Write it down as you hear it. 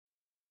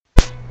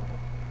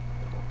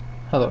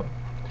Hello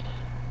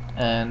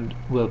and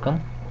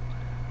welcome.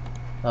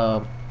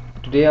 Uh,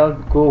 Today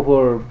I'll go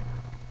over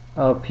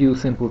a few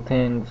simple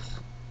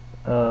things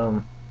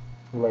um,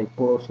 like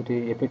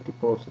porosity, effective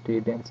porosity,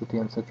 density,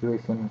 and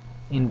saturation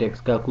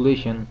index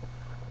calculation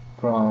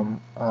from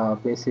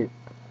basic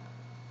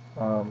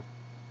um,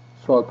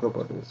 soil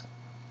properties.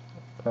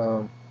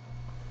 Um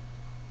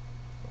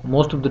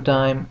Most of the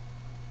time,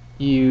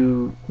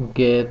 you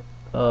get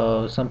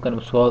some kind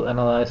of soil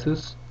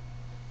analysis,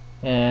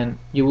 and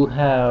you will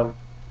have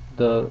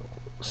the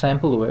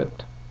sample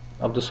weight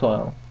of the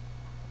soil,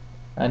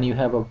 and you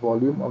have a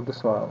volume of the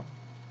soil,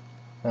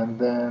 and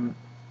then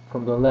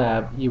from the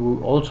lab you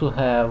will also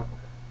have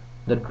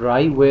the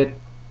dry weight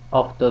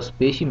of the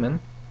specimen,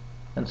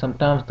 and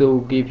sometimes they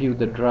will give you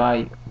the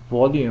dry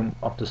volume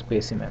of the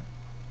specimen.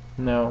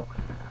 Now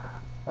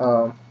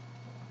um,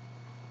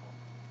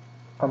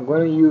 I'm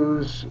going to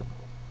use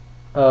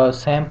a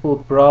sample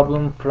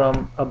problem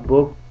from a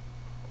book,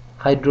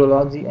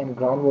 Hydrology and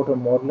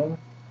Groundwater Modeling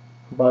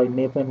by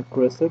Nathan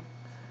Kresick,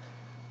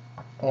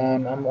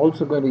 and I'm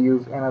also going to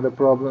use another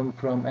problem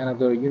from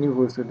another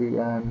university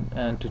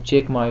and to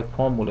check my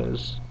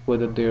formulas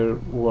whether they're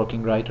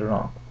working right or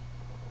wrong.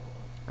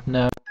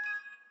 Now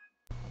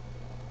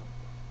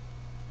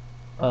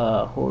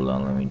hold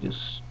on, let me just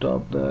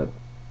stop that.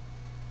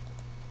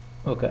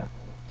 Okay.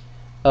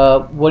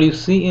 What you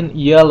see in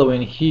yellow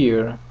in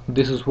here,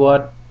 this is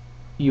what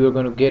you are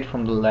going to get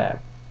from the lab.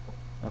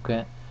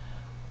 Okay.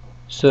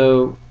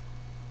 So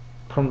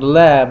from the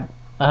lab,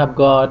 I have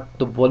got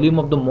the volume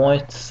of the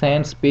moist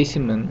sand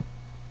specimen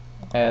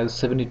as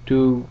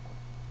 72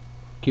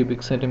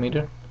 cubic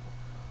centimeter.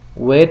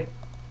 Weight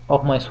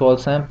of my soil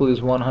sample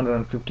is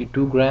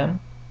 152 gram.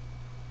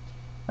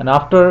 And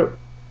after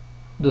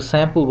the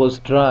sample was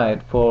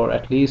dried for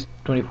at least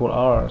 24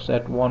 hours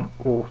at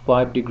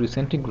 105 degrees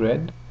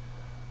centigrade,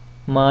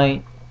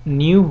 my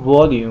new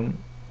volume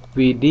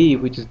VD,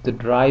 which is the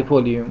dry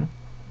volume,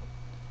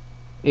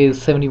 is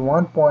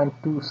 71.2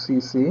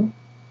 cc,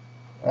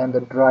 and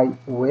the dry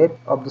weight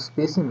of the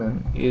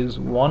specimen is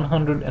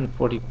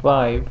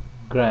 145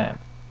 gram.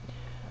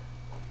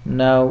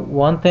 Now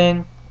one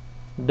thing,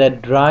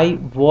 that dry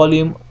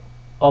volume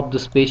of the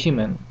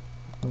specimen,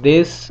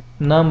 this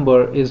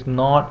number is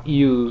not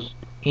used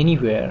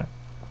anywhere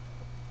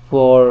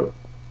for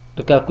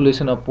the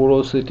calculation of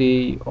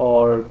porosity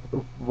or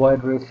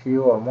void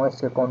ratio or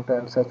moisture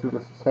content,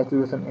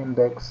 saturation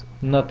index,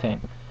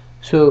 nothing.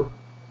 So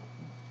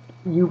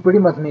you pretty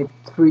much need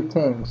three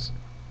things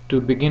to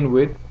begin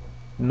with.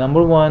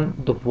 Number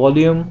one, the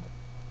volume,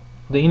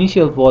 the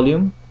initial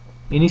volume,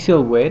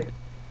 initial weight,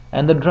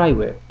 and the dry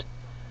weight.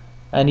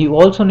 And you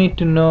also need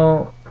to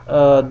know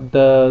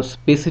the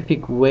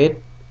specific weight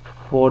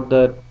for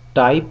the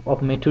type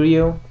of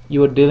material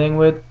you are dealing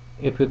with.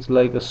 If it's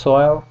like a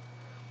soil,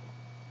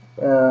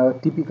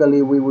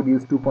 typically we would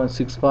use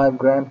 2.65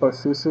 gram per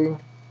cc,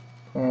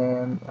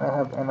 and I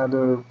have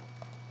another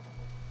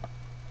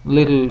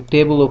little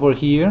table over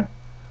here.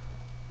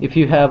 If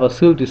you have a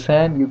silty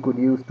sand, you could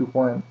use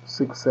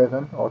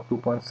 2.67 or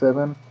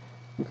 2.7.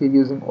 If you're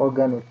using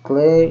organic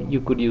clay,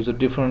 you could use a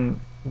different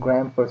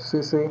gram per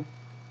cc.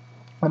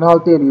 And I'll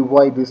tell you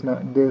why this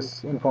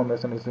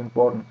information is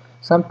important.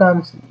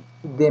 Sometimes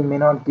they may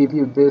not give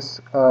you this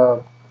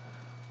a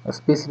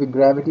specific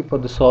gravity for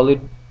the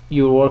solid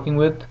you're working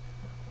with.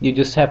 You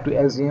just have to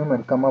assume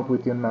and come up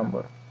with your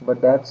number.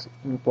 But that's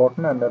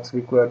important, and that's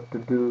required to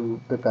do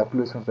the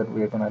calculations that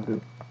we are gonna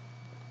do.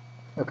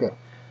 Okay,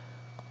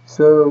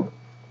 so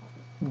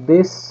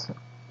this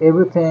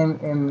everything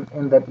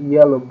in that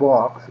yellow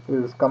box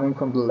is coming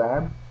from the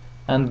lab,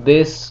 and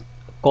this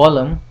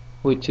column,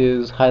 which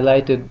is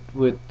highlighted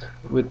with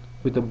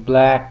a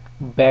black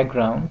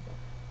background,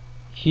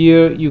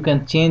 here you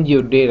can change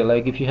your data.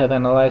 Like if you have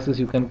analysis,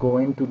 you can go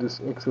into this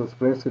Excel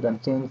spreadsheet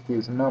and change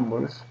these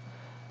numbers.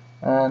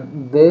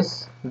 And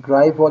this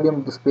dry volume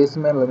of the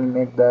specimen, let me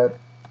make that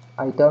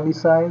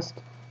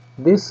italicized.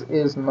 This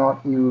is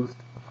not used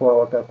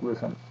for our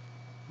calculations,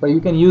 but you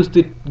can use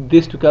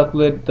this to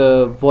calculate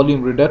the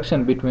volume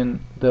reduction between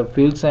the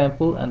field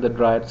sample and the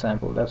dried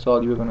sample. That's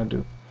all you're going to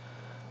do.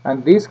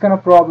 And these kind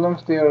of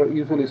problems, they are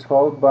usually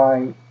solved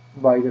by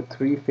the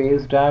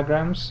three-phase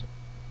diagrams.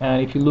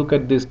 And if you look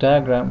at this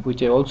diagram,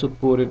 which I also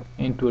put it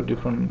into a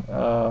different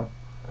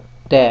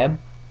tab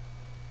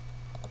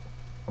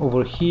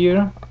over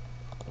here,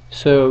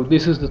 so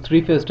this is the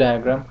three-phase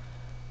diagram.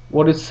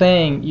 What it's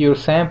saying, your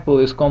sample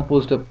is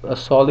composed of a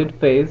solid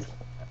phase,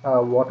 a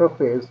water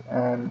phase,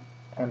 and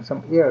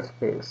some air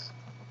phase.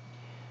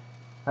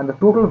 And the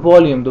total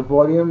volume, the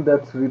volume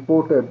that's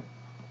reported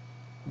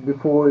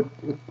before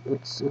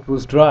it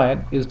was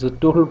dried, is the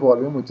total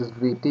volume, which is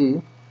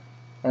VT.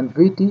 And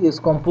VT is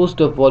composed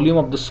of volume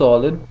of the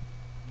solid,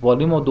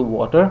 volume of the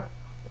water,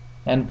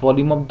 and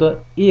volume of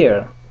the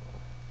air.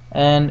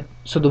 And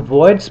so the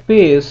void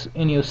space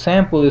in your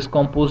sample is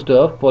composed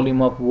of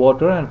volume of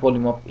water and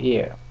volume of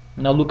air.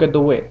 Now look at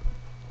the weight.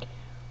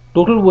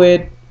 Total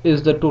weight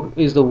is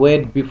the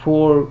weight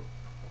before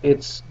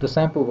the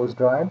sample was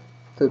dried,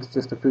 so it's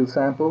just a field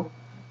sample.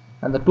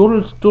 and the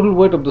total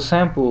weight of the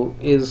sample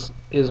is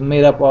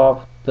made up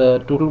of the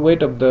total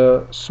weight of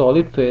the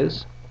solid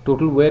phase,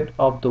 total weight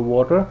of the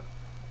water,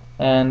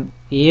 and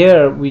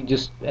air we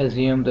just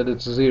assume that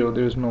it's 0,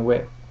 there is no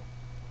weight.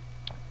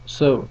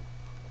 So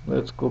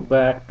let's go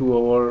back to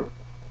our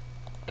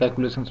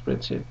calculation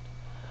spreadsheet.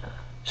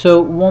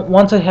 So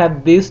once I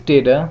have this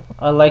data,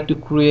 I like to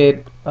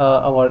create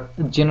our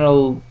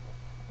general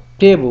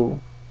table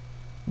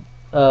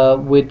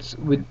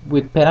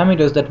with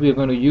parameters that we are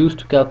going to use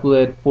to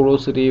calculate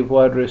porosity,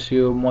 void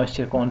ratio,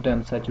 moisture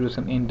content,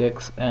 saturation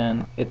index,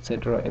 and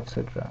etc.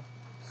 etc.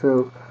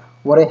 So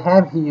what I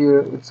have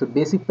here, it's a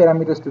basic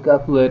parameters to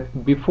calculate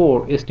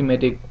before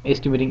estimating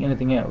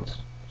anything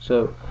else.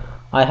 So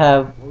I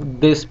have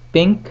this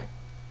pink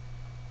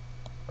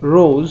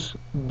rows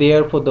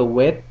there for the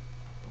weight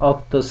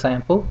of the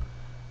sample,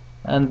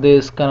 and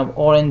this kind of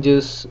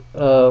oranges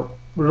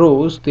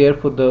rows there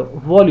for the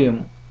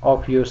volume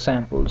of your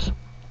samples.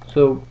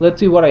 So let's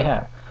see what I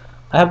have.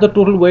 I have the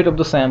total weight of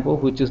the sample,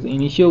 which is the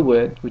initial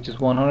weight, which is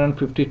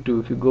 152.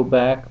 If you go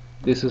back,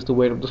 this is the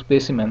weight of the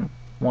specimen,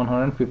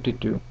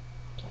 152.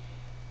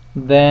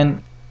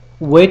 Then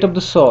weight of the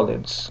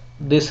solids.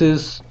 This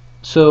is,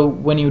 so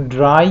when you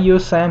dry your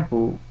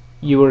sample,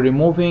 you are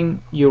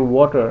removing your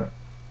water,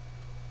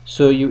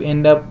 so you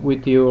end up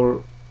with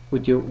your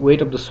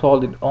weight of the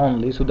solid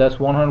only. So that's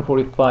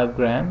 145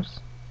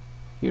 grams.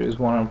 Here is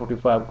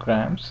 145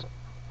 grams.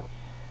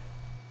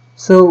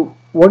 So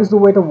what is the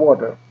weight of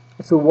water?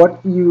 So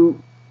what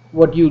you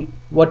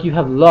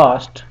have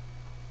lost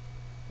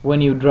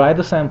when you dry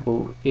the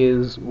sample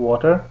is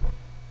water.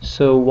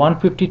 So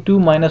 152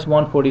 minus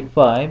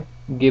 145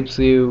 gives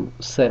you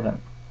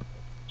 7.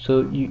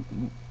 So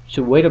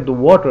weight of the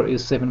water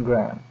is 7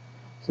 grams.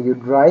 So your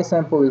dry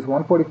sample is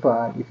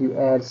 145. If you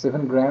add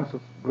 7 grams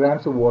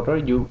of water,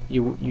 you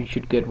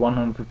should get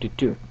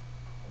 152.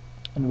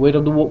 And weight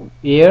of the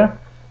air,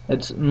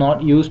 it's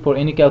not used for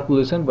any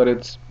calculation, but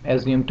it's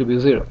assumed to be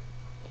 0.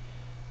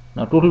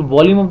 Now total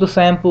volume of the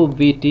sample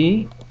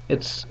VT,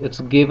 it's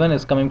given,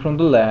 it's coming from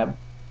the lab.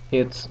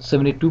 It's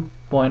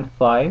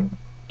 72.5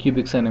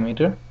 cubic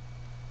centimeter.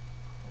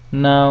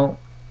 Now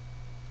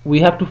we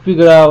have to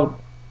figure out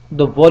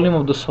the volume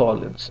of the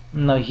solids.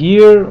 Now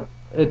here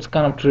it's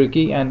kind of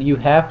tricky, and you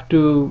have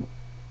to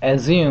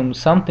assume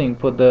something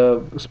for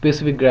the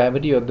specific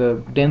gravity or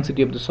the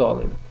density of the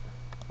solid.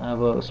 I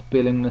have a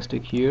spelling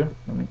mistake here,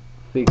 let me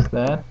fix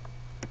that.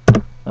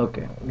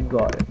 Okay, we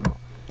got it.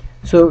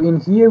 So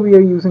in here we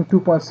are using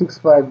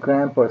 2.65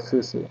 gram per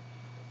cc.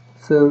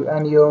 So,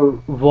 and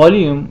your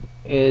volume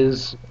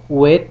is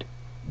weight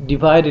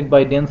divided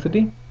by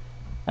density,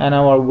 and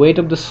our weight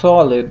of the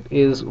solid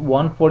is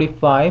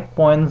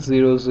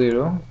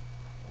 145.00.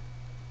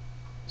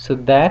 So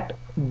that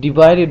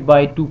divided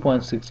by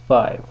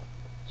 2.65.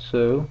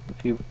 So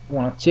if you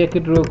want to check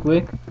it real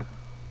quick,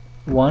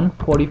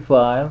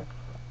 145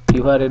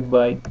 divided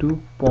by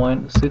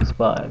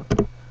 2.65,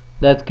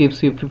 that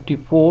gives you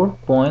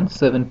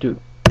 54.72.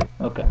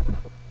 okay.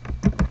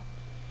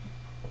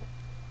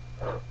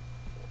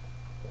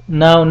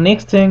 Now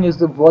next thing is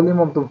the volume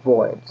of the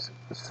voids.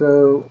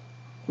 So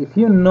if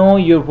you know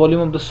your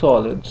volume of the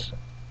solids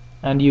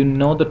and you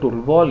know the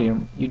total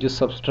volume, you just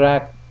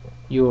subtract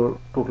your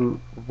total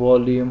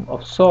volume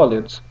of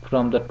solids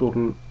from the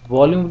total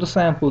volume of the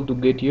sample to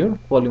get your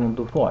volume of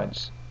the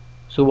voids.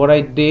 So what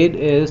I did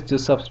is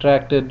just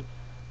subtracted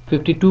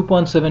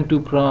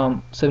 52.72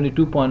 from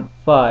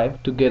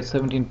 72.5 to get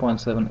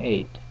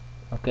 17.78.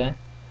 okay.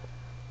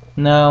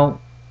 Now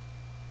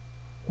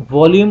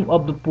volume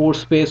of the pore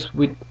space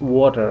with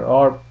water,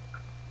 or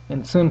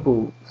in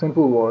simple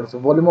words,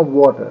 volume of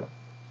water.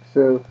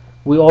 So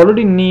we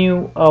already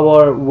knew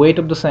our weight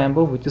of the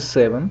sample, which is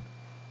 7,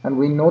 and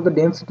we know the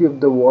density of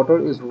the water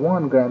is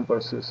 1 gram per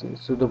cc.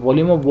 So the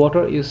volume of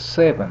water is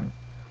 7.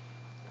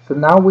 So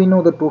now we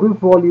know the total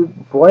volume,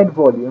 void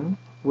volume,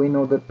 we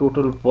know the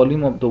total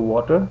volume of the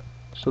water.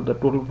 So the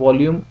total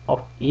volume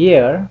of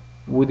air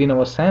within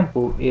our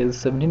sample is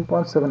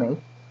 17.78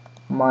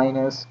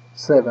 minus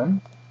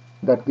 7,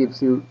 that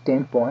gives you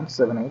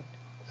 10.78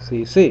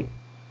 cc.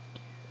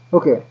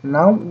 Okay,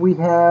 now we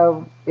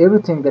have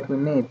everything that we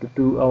need to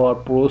do our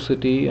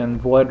porosity and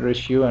void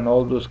ratio and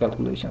all those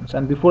calculations.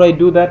 And before I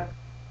do that,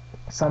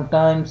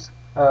 sometimes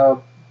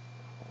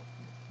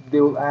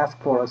they will ask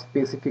for a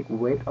specific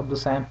weight of the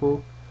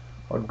sample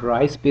or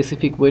dry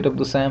specific weight of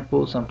the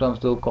sample. Sometimes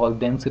they'll call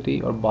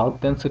density or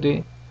bulk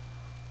density,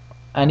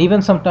 and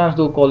even sometimes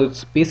they'll call it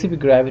specific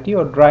gravity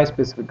or dry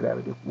specific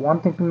gravity.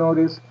 One thing to note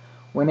is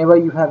whenever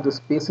you have the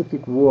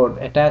specific word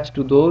attached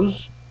to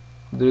those,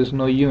 there is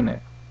no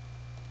unit.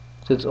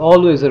 So it's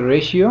always a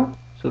ratio,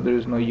 so there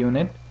is no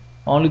unit.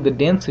 Only the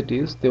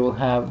densities, they will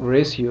have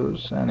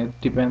ratios, and it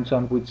depends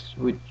on which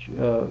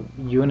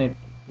unit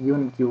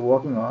you're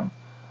working on.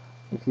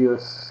 If you're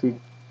SI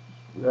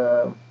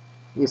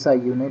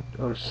unit,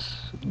 or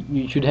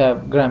you should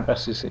have gram per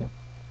cc.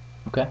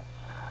 Okay.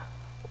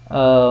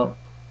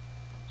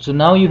 So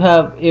now you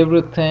have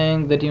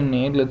everything that you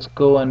need. Let's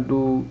go and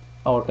do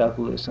our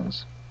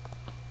calculations.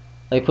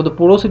 Like for the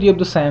porosity of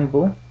the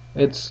sample,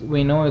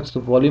 We know it's the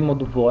volume of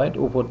the void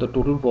over the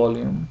total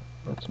volume.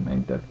 Let's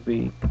make that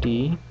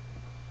VT.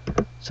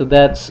 So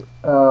that's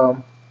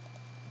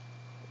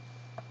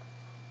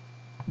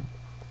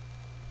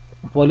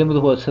volume of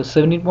the void. So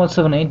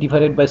 17.78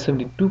 divided by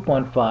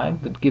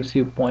 72.5, that gives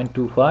you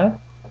 0.25,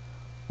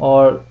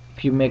 or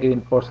if you make it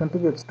in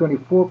percentage, it's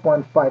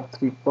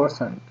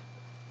 24.53%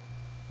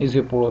 is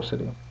your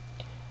porosity.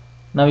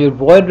 Now your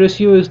void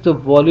ratio is the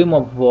volume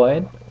of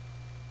void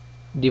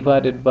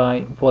divided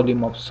by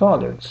volume of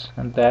solids,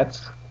 and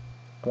that's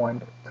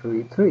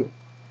 0.33,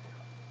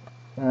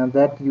 and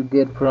that you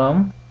get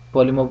from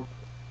volume of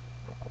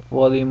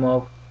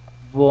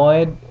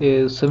void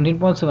is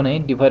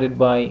 17.78 divided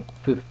by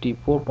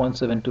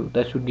 54.72.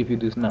 That should give you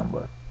this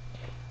number.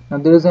 Now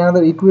there is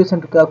another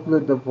equation to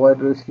calculate the void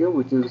ratio,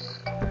 which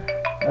is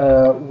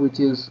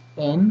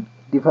n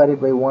divided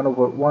by 1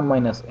 over 1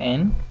 minus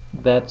n.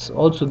 That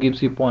also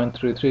gives you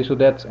 0.33. So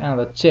that's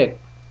another check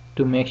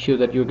to make sure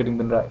that you're getting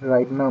the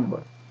right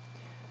number.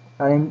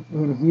 And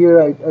in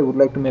here I would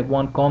like to make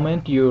one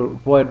comment. Your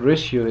void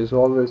ratio is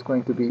always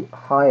going to be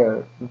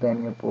higher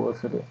than your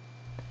porosity,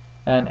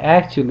 and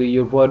actually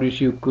your void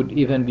ratio could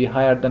even be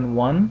higher than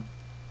 1,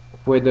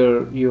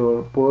 whether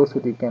your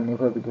porosity can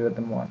never be greater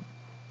than 1.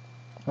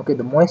 Okay,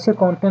 the moisture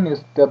content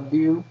is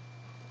W,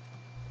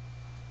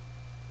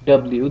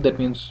 that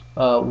means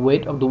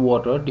weight of the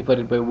water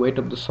divided by weight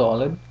of the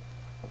solid,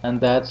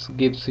 and that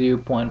gives you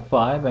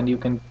 0.5, and you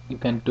can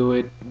do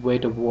it.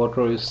 Weight of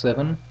water is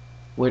 7,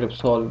 weight of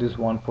solid is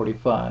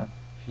 145. If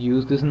you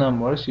use these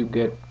numbers, you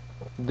get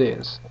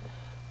this.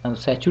 And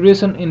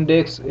saturation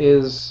index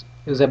is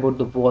about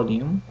the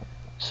volume,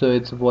 so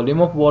it's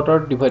volume of water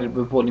divided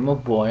by volume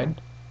of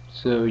void.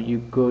 So you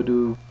go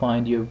to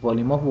find your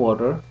volume of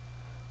water,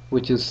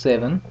 which is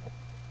 7,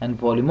 and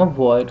volume of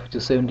void, which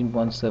is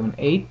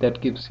 17.78.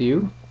 that gives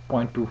you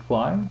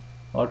 0.25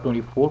 or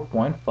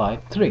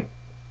 24.53.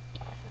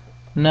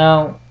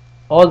 Now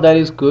all that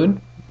is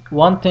good.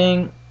 One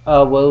thing,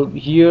 well,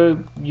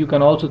 here you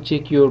can also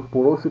check your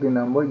porosity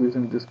number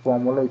using this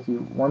formula. If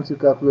you once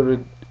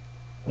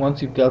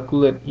you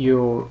calculate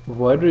your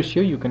void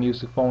ratio, you can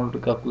use the formula to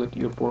calculate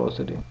your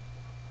porosity.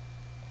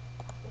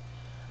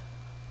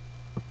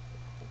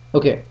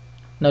 Okay,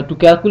 now to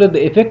calculate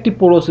the effective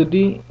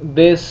porosity,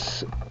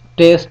 this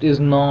test is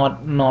not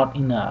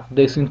enough.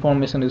 This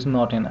information is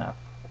not enough.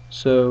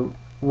 So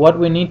what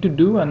we need to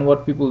do, and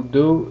what people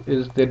do,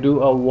 is they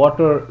do a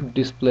water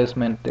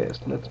displacement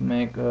test. Let's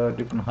make a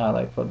different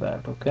highlight for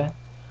that. Okay,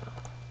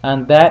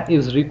 and that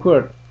is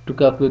required to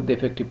calculate the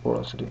effective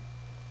porosity.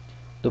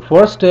 The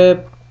first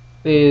step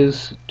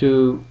is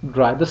to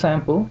dry the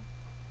sample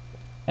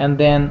and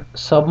then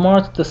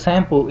submerge the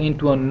sample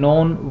into a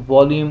known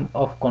volume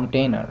of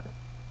container,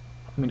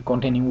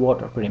 containing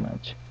water pretty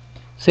much.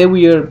 Say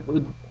we are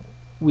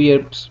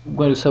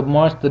going to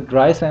submerge the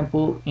dry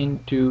sample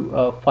into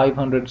a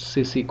 500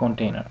 cc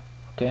container.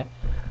 Okay,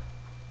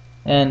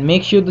 and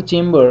make sure the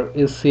chamber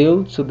is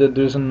sealed so that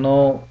there is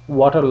no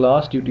water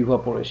loss due to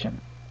evaporation.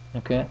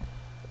 Okay,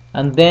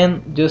 and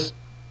then just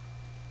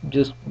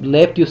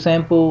left your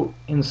sample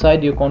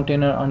inside your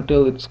container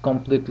until it's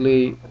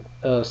completely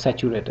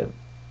saturated.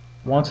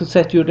 Once it's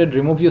saturated,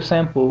 remove your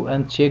sample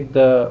and check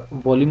the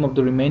volume of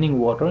the remaining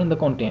water in the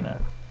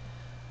container.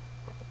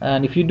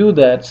 And if you do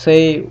that,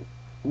 say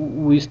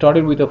we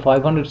started with a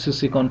 500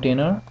 cc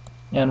container,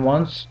 and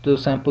once the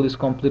sample is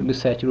completely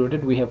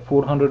saturated, we have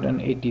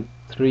 483.5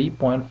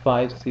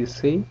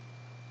 cc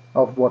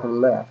of water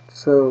left.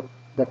 So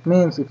that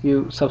means if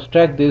you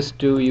subtract this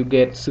two, you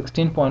get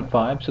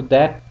 16.5. So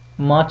that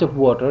much of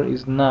water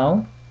is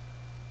now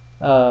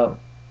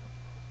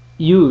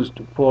used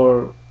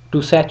to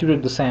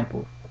saturate the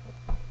sample.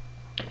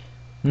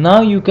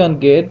 Now you can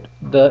get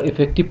the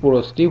effective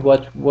porosity.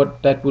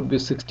 What that would be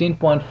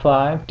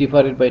 16.5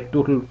 divided by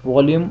total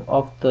volume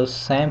of the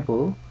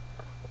sample,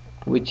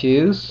 which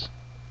is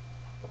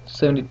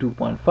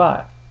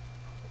 72.5.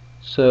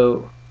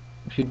 So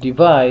if you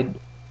divide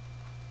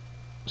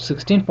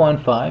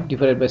 16.5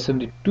 divided by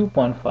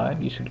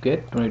 72.5, you should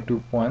get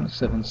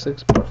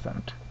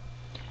 22.76%.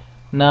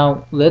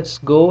 Now let's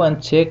go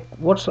and check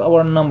what's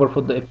our number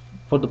for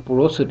the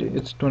porosity.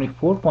 It's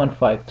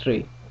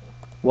 24.53.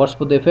 What's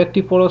for the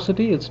effective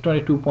porosity? It's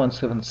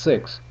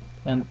 22.76.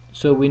 And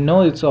so we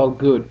know it's all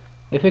good.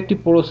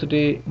 Effective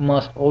porosity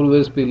must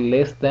always be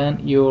less than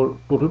your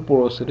total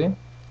porosity,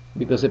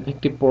 because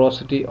effective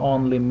porosity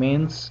only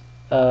means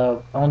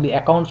only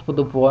accounts for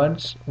the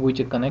voids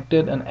which are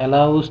connected and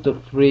allows the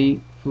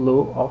free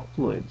flow of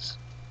fluids.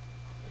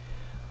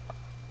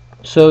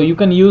 So you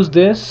can use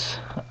this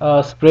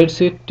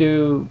spreadsheet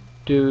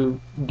to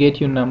get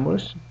your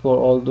numbers for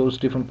all those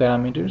different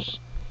parameters.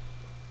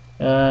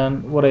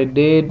 And what I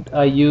did,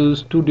 I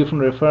used two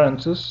different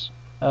references,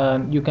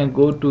 and you can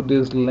go to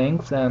these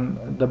links,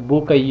 and the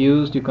book I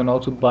used you can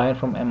also buy it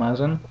from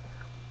Amazon.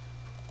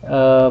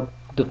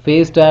 The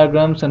phase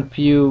diagrams and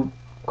few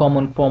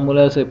common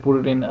formulas I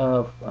put it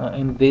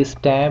in this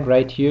tab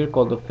right here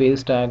called the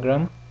phase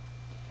diagram.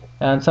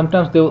 And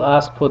sometimes they will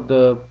ask for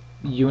the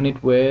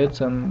unit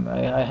weights, and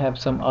I have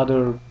some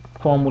other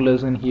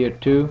formulas in here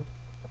too.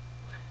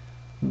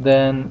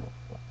 Then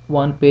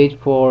one page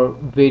for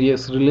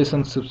various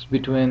relationships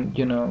between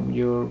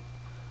your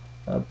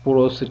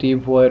porosity,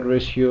 void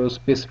ratio,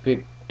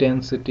 specific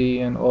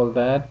density, and all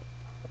that.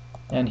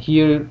 And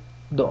here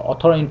the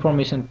author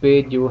information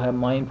page, you have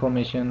my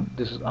information.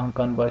 This is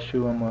Ankan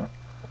Bashu. I'm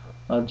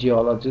a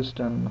geologist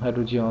and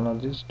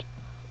hydrogeologist.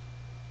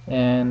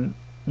 And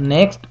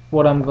next,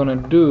 what I'm gonna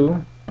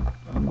do,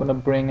 I'm gonna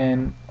bring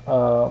in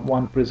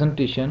one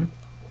presentation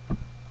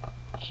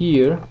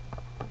here,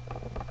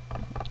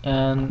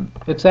 and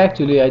it's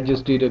actually, I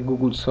just did a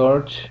Google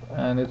search,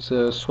 and it's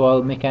a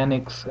soil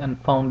mechanics and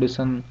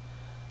foundation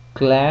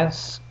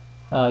class,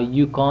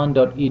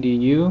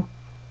 UConn.edu.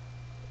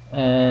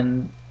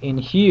 And in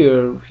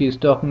here he's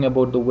talking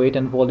about the weight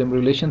and volume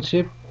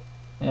relationship,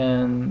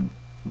 and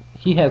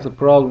he has a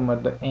problem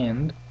at the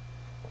end.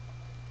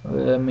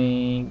 Let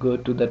me go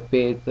to that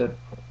page. That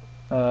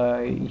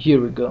here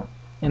we go.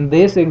 In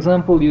this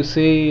example, you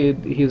see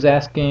he's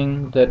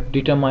asking that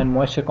determine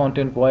moisture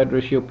content, void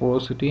ratio,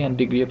 porosity, and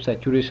degree of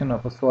saturation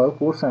of a soil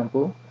core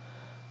sample,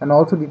 and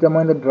also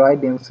determine the dry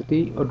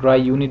density or dry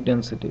unit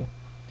density.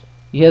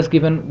 He has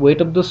given weight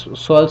of the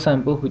soil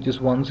sample, which is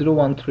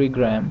 1013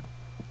 gram,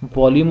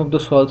 volume of the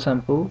soil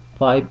sample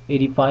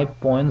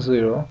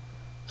 585.0,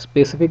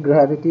 specific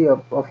gravity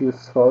of your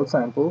soil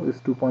sample is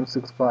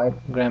 2.65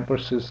 gram per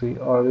cc,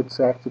 or it's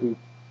actually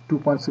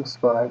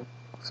 2.65,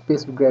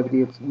 specific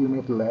gravity is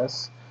unit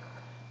less,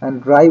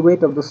 and dry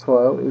weight of the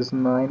soil is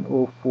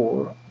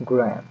 904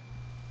 gram.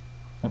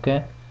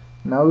 Okay,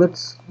 now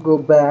let's go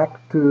back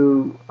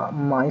to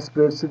my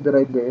spreadsheet that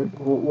I did.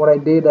 What I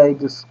did, I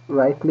just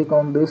right click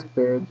on this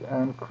page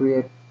and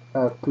click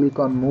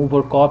on move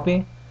or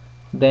copy,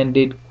 then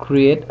did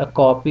create a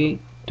copy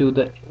to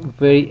the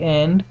very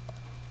end,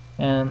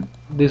 and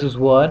this is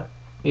what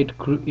it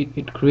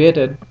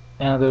created,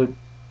 another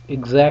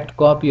exact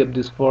copy of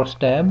this first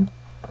tab.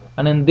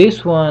 And in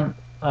this one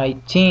I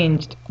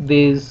changed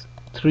these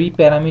three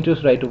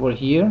parameters right over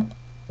here.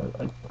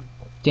 I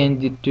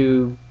changed it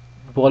to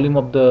volume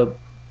of the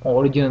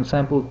original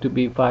sample to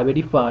be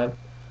 585,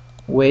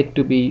 weight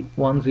to be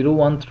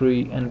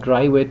 1013, and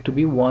dry weight to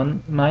be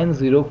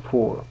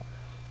 1904.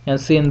 And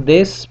see, in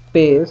this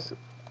space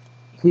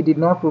he did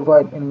not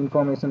provide any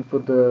information for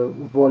the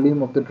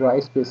volume of the dry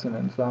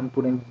specimen, so I'm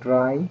putting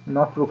dry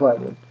not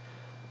provided,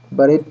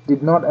 but it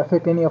did not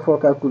affect any of our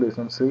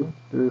calculations. See,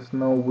 there is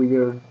no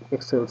weird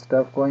Excel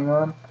stuff going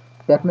on.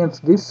 That means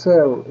this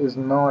cell is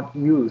not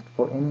used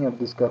for any of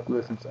these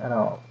calculations at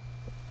all.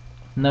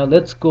 Now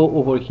let's go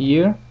over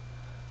here.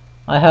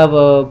 I have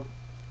a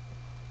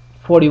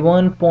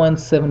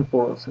 41.7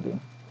 porosity,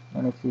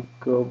 and if you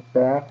go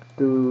back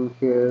to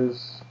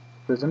his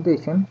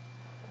presentation,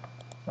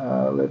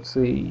 let's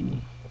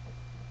see,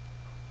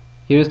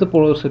 here's the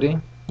porosity.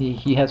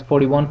 He has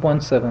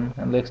 41.7,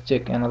 and let's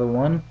check another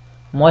one.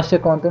 Moisture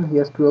content, he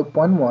has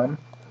 12.1,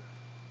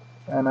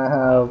 and I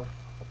have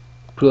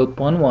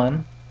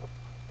 12.1.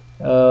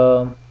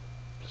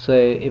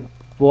 Say if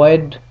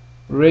void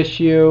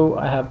ratio,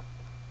 I have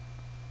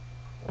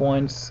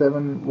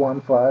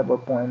 0.715 or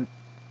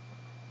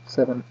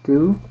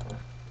 0.72.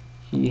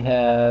 He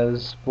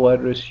has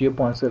void ratio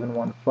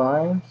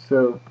 0.715.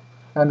 So,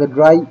 and the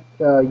dry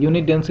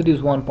unit density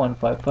is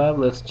 1.55.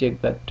 Let's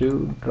check that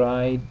too.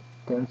 Dry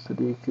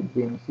density should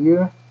be in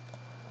here.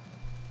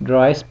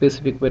 Dry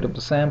specific weight of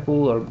the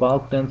sample, or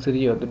bulk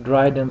density, or the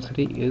dry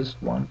density is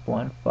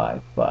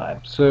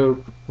 1.55. So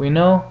we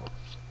know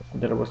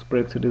that our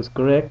spreadsheet is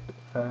correct,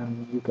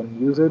 and you can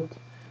use it.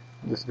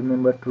 Just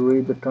remember to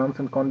read the terms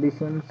and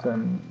conditions,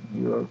 and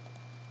you're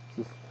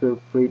just feel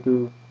free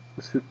to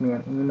shoot me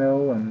an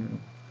email and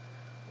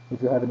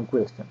if you have any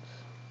questions.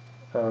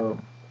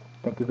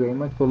 Thank you very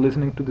much for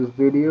listening to this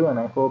video, and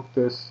I hope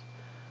this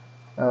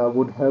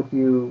would help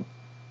you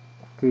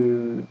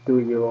to do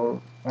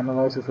your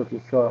analysis of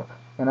your chart.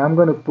 And I'm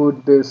going to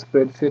put this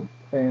spreadsheet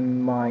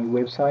in my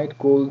website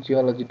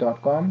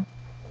coalgeology.com,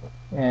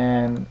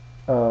 and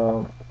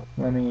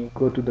let me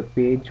go to the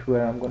page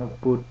where I'm going to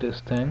put this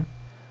thing.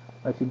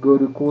 If you go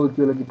to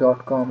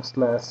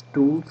coalgeology.com/tools,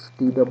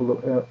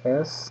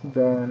 TOOLS,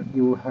 then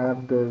you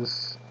have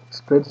this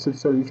spreadsheet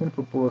solution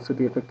for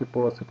porosity, effective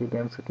porosity,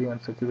 density,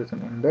 and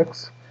saturation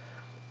index,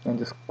 and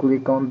just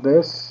click on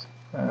this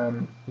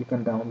and you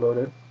can download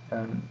it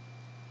and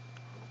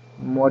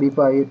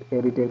modify it,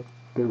 edit it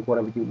to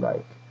whatever you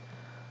like.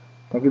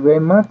 Thank you very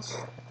much,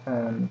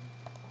 and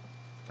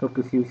hope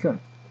to see you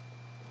soon.